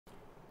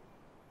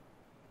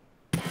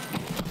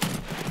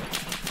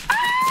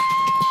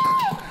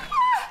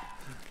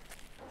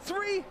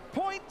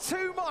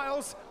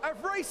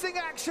racing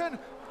action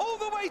all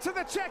the way to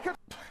the checkered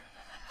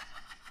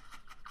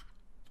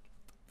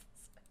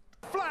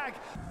flag.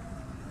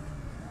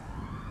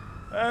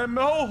 Ho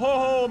ho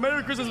ho!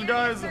 Merry Christmas,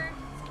 guys! Leave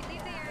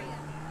the area.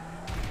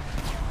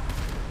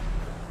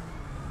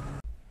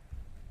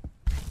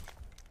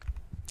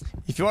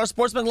 If you are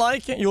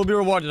sportsmanlike, you will be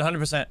rewarded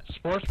 100%.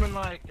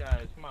 Sportsmanlike,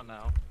 guys, come on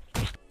now.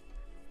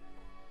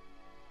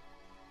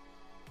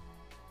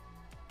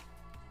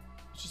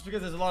 Just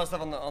because there's a lot of stuff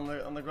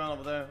on the ground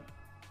over there.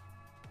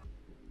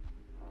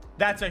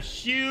 That's a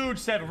huge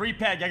set.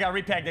 Repeg. I got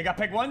repegged. I got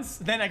pegged once,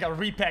 then I got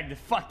repegged.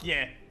 Fuck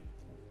yeah.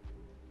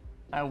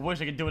 I wish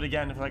I could do it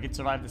again if I could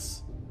survive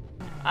this.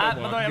 By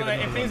the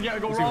way, if things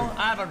go wrong,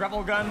 I have a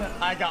grapple gun,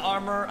 I got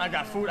armor, I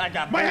got food, I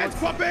got My bullets.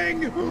 head's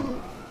flipping!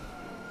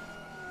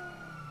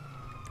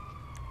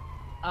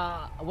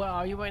 Where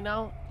are you right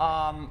now?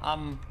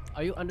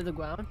 Are you under the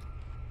ground?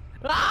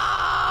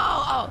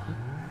 Oh!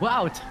 We're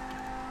out.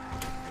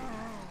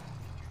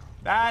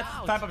 That's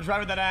the type of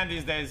driver that I am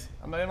these days.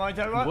 I'm gonna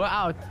tell you what. We're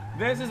out.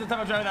 This is the type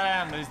of driver that I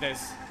am these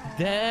days.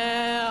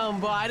 Damn,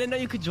 bro, I didn't know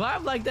you could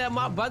drive like that,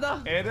 my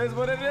brother. It is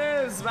what it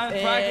is, man.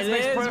 Practice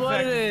makes perfect. It is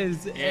what it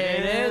is.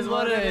 It is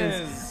what it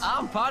is. is.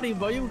 I'm proud of you,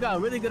 bro. You got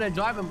really good at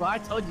driving, bro. I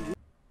told you.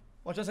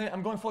 Watch this.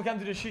 I'm going full cam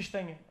to the shish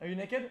thing. Are you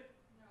naked? No.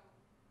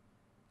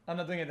 I'm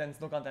not doing it then. It's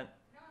no content.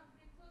 No, I'm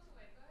pretty close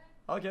away.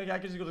 Go ahead. Okay, I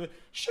can just go to the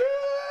shish.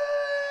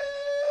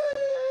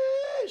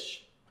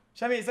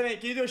 Sammy,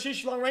 can you do a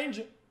shish long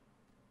range?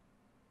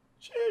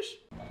 Shish.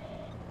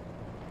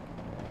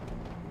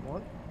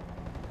 What?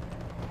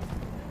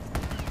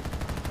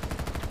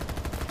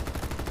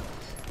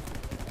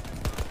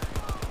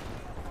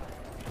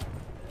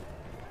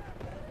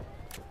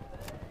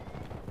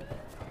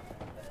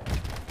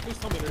 Please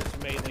tell me there's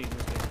melee in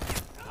this game.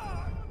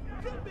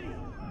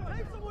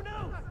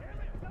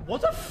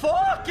 What the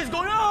fuck is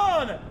going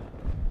on?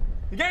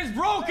 The game is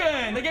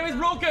broken. The game is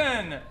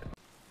broken.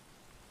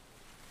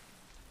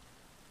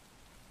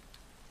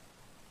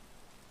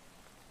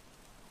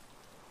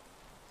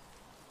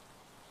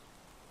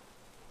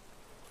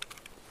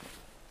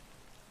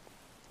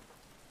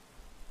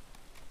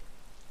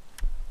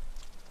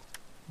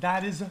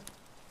 That is...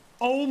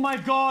 Oh my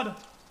god!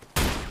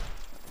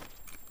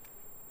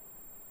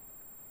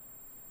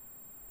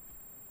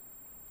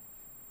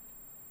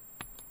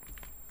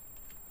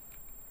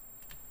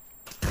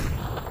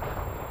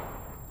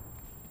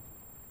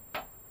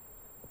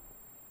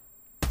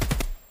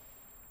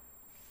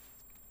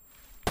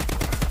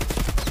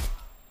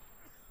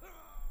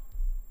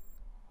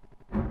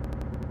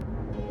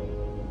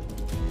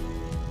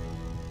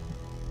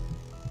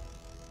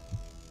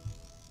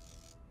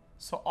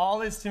 So all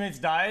his teammates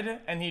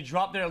died, and he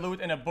dropped their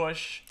loot in a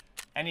bush,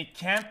 and he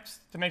camped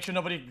to make sure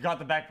nobody got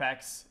the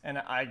backpacks, and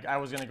I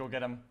was gonna go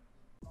get him.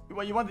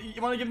 What, you want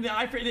to give him the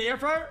air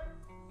fryer?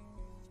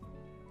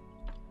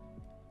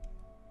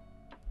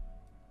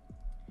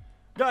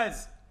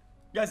 Guys,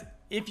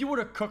 if you were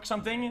to cook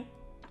something,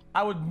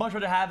 I would much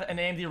rather have an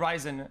AMD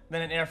Ryzen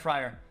than an air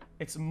fryer.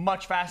 It's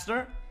much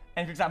faster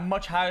and cooks at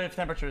much higher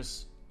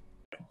temperatures.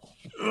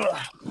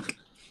 Ugh.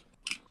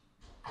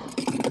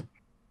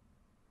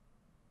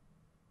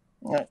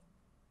 Alright.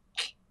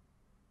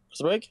 Where's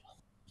the break?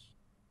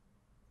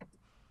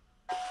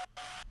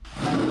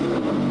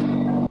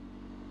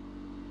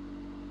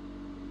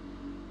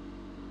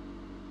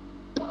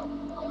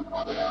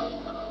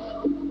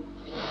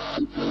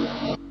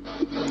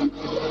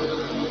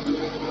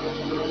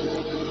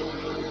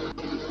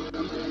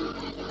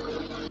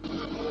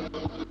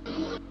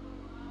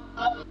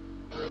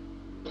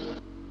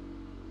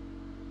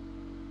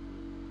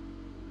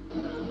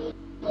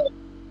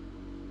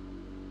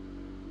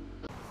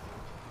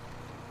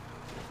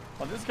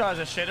 Well, this car is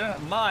a shitter.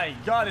 My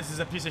god, this is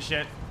a piece of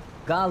shit.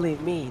 Golly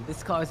me,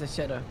 this car is a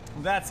shitter.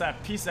 That's a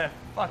piece of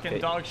fucking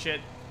dog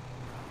shit.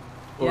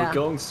 Well, Yeah. we're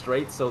going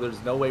straight, so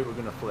there's no way we're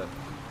gonna flip.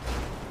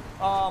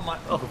 Oh my...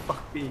 Oh,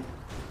 fuck me.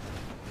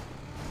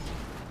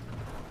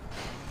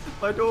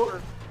 My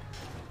door.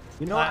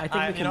 You know what? I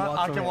think we can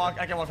walk from here.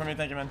 I can walk from here,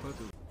 thank you, man.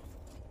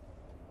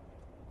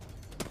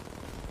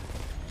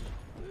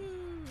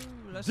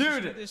 Let's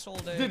just do this all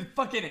day.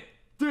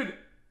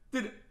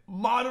 Dude,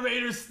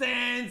 moderator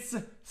stance,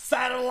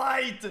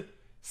 satellite,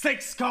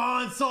 6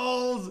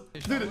 consoles.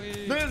 Dude,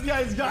 this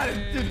guy's got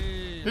it,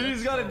 dude.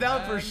 He's got it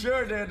down for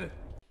sure, dude.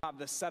 Have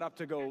the setup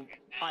to go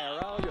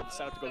IRL, you have the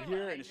setup to go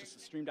here, and it's just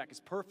the stream deck is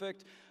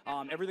perfect.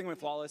 Everything went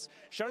flawless.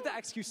 Shout out to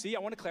XQC. I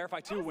want to clarify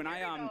too. When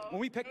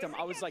we picked him,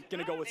 I was like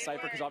gonna go with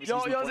Cypher because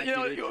obviously.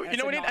 You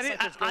know what?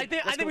 I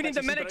think we need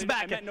the medics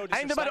back. I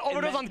think about to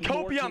overdose on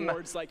copium.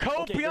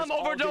 Copium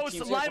overdose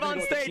live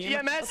on stage.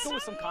 EMS. Let's go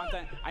with some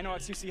content. I know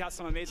XQC has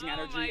some amazing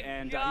energy,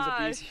 and he's a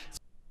beast.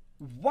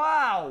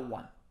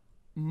 Wow,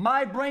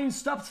 my brain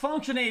stopped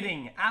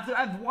functioning after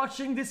I've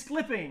watching this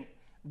clipping.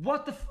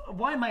 What the?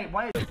 Why am I?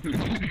 Why?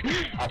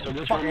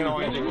 Fucking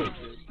annoying.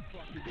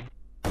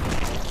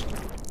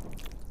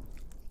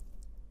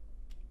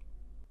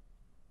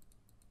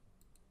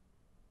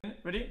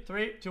 Ready?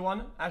 3, 2,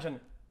 1,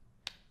 action.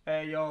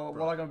 Hey yo,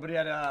 welcome everybody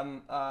at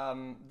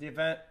the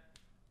event.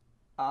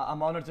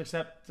 I'm honored to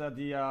accept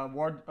the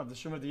award of the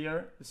Streamer of the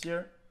Year this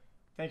year.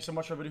 Thanks so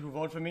much for everybody who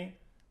voted for me.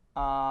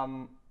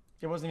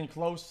 It wasn't even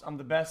close. I'm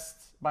the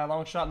best by a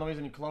long shot. Nobody's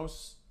even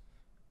close.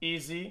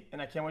 Easy,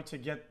 and I can't wait to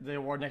get the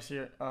award next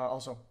year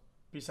also.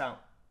 Peace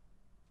out.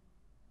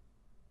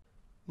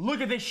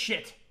 Look at this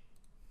shit.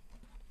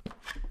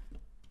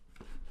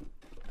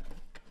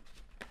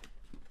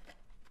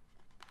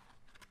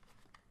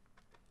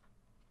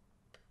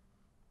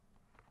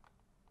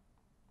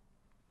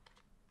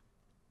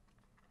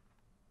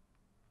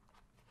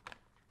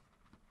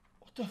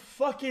 What the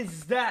fuck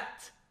is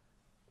that?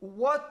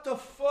 What the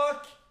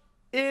fuck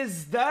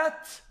is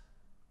that?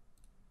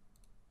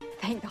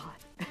 Thank God.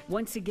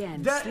 Once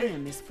again,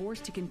 Slim is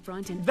forced to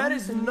confront an that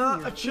is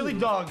not a chili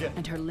dog.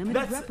 And her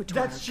limited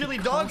repertoire that's chili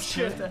dog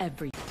shit.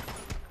 Everything.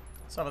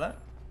 Sorry about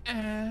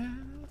that.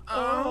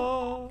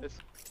 Oh.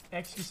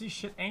 XQC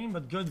shit aim,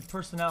 but good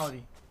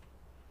personality.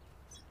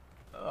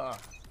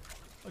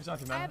 Looks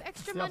nothing, man. I have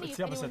extra money if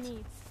anyone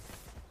needs.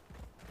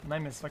 My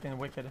name is fucking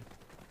wicked.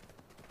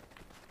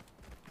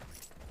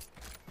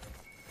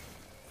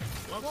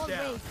 Wall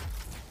race.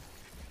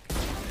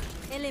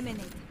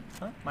 Eliminate.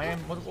 Huh? My aim.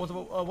 What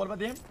about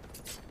the aim?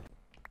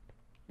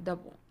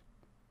 Double.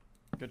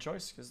 Good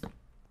choice, cause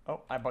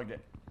oh, I bugged it.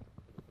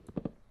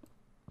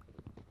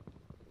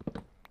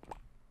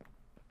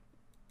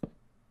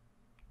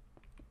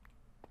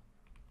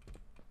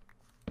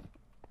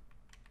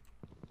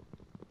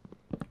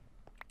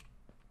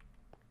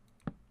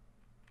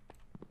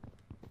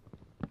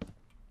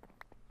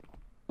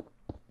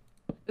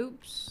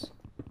 Oops.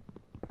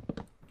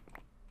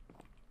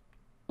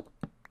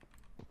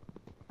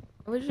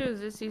 I wish it was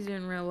this easy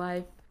in real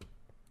life.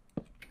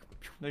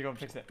 There you go,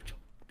 fix it.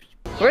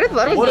 Where did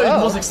Luddy go? What are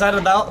you most excited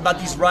about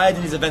these rides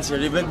and these events here?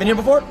 Have you been here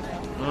before?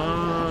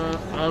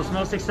 I was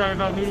most excited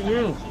about meeting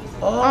you.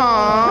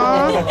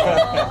 Oh.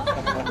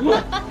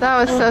 That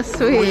was so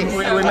sweet.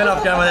 We met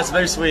off camera. That's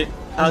very sweet.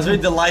 I was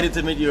really delighted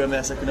to meet you,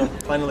 MS. You know,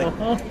 finally,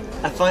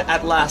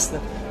 at last.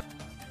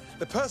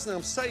 The person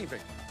I'm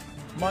saving.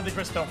 Monte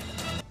Cristo.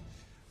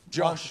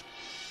 Josh.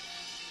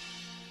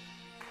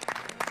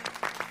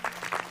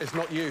 It's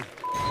not you.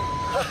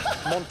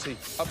 Monty,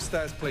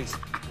 upstairs, please.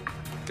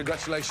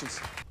 Congratulations.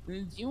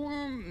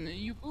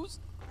 You boost?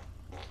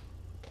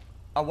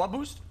 A what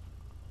boost?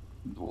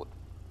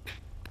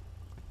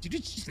 Did you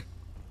just...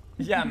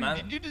 Yeah,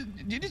 man. Did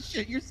you just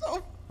shit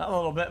yourself? A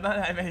little bit, man.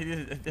 I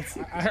mean,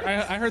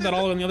 I heard that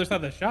all on the other side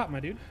of the shop, my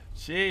dude.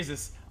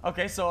 Jesus.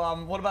 Okay, so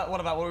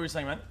what were we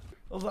saying, man?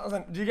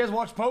 Listen, do you guys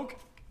watch Poke?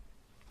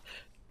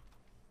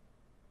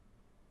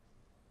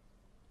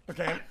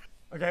 Okay.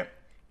 Okay.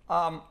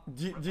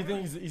 Do you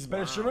think he's a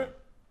better streamer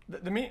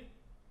than me?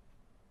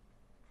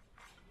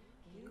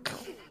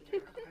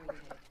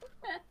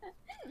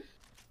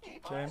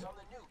 Okay.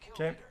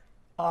 Okay.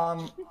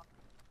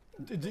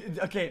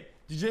 Okay.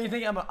 Did you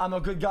think I'm a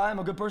good guy? I'm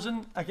a good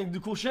person. I can do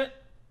cool shit.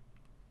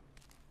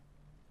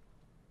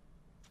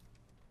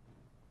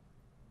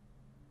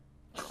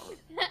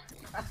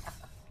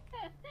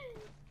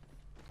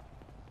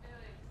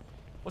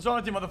 What's wrong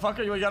with you,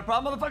 motherfucker? You got a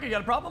problem, motherfucker? You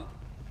got a problem?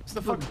 What's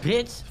the fuck,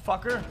 bitch?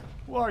 Fucker.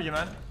 Who are you,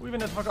 man? Who even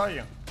the fuck are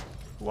you?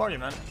 Who are you,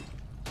 man?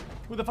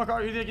 Who the fuck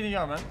are you? Who do you think you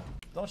are, man?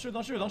 Don't shoot,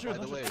 don't shoot, don't shoot. By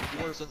the don't way, shoot.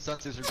 yours and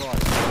sensors are gone.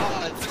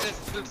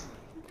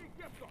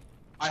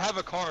 I have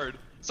a card.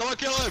 Someone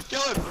kill him!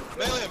 Kill him!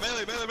 Melee him!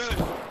 Melee! Melee! Melee!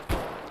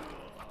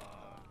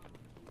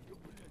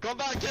 Come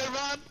back here,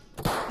 man!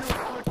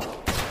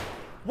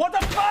 What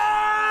the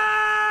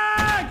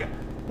fuck?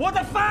 What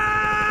the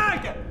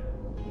fuck?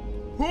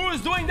 Who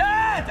is doing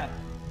that?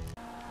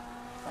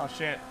 Oh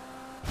shit.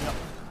 No.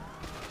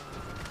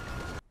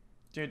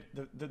 Dude,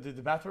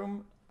 the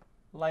bathroom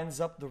lines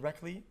up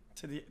directly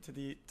to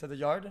the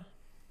yard,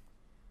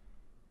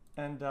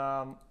 and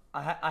I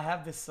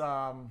have this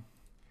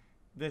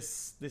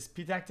this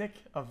P tactic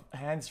of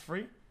hands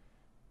free,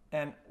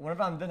 and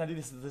whenever I'm done, I do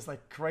this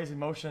like crazy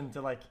motion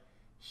to like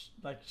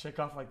shake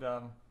off like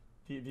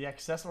the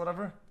excess or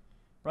whatever,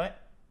 right?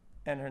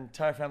 And her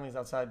entire family is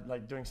outside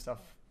like doing stuff.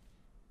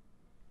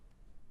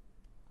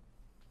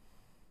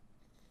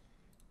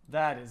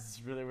 That is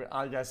really weird.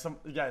 You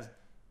guys,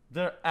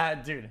 they're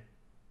dude,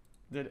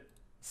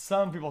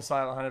 some people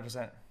saw it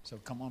 100%. So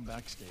come on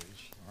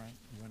backstage, all right?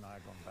 You and I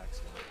are going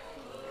backstage.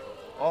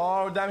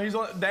 Oh damn, he's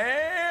on.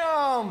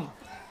 Damn.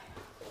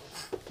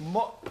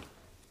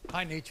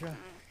 Hi, Nitra.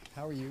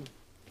 How are you?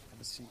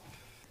 Have a seat.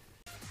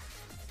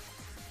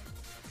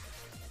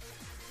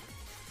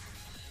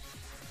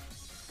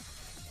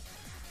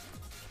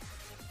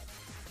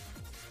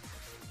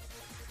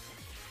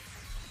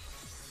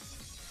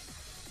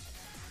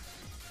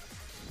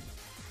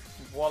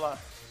 Voila.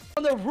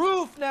 On the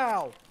roof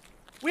now.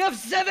 We have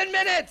 7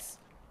 minutes.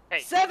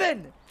 Hey.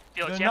 7.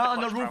 They're not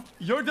on the roof.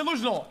 You're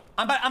delusional.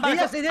 I'm about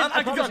Yes, to it is.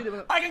 I promise you they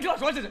will. I can close.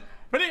 Watch this.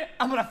 Ready?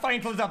 I'm gonna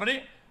fucking close up.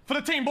 Ready? For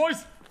the team,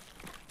 boys.